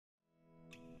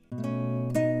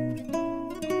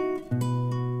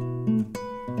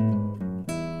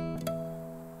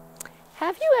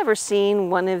you ever seen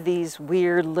one of these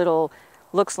weird little,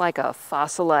 looks like a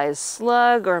fossilized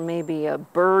slug or maybe a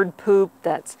bird poop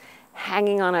that's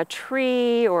hanging on a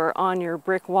tree or on your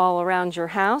brick wall around your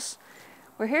house?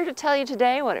 We're here to tell you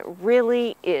today what it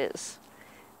really is.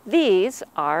 These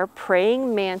are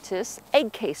praying mantis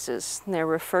egg cases. They're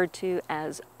referred to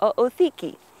as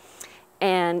ootheca.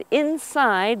 And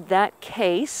inside that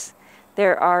case,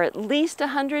 there are at least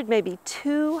 100, maybe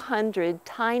 200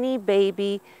 tiny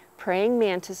baby praying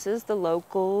mantises, the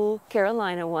local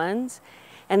Carolina ones,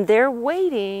 and they're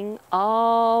waiting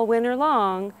all winter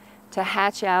long to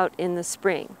hatch out in the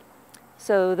spring.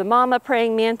 So the mama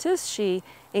praying mantis, she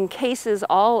encases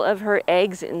all of her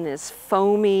eggs in this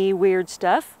foamy, weird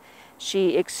stuff.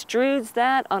 She extrudes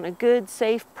that on a good,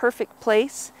 safe, perfect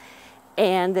place,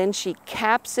 and then she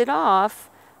caps it off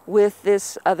with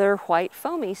this other white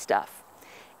foamy stuff.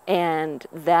 And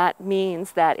that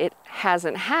means that it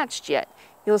hasn't hatched yet.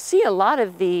 You'll see a lot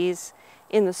of these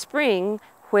in the spring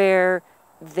where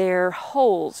they're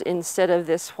holes instead of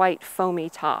this white foamy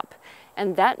top.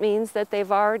 And that means that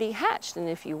they've already hatched. And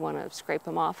if you want to scrape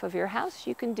them off of your house,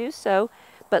 you can do so.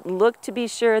 But look to be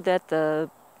sure that the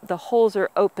holes are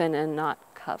open and not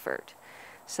covered.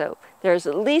 So there's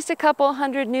at least a couple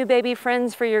hundred new baby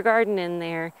friends for your garden in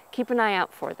there. Keep an eye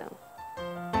out for them.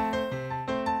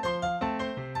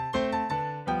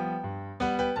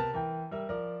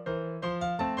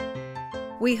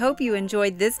 We hope you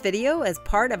enjoyed this video as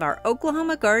part of our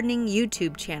Oklahoma Gardening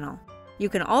YouTube channel. You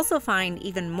can also find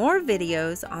even more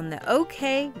videos on the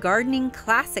OK Gardening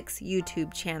Classics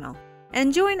YouTube channel.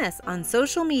 And join us on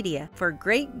social media for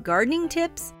great gardening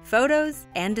tips, photos,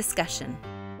 and discussion.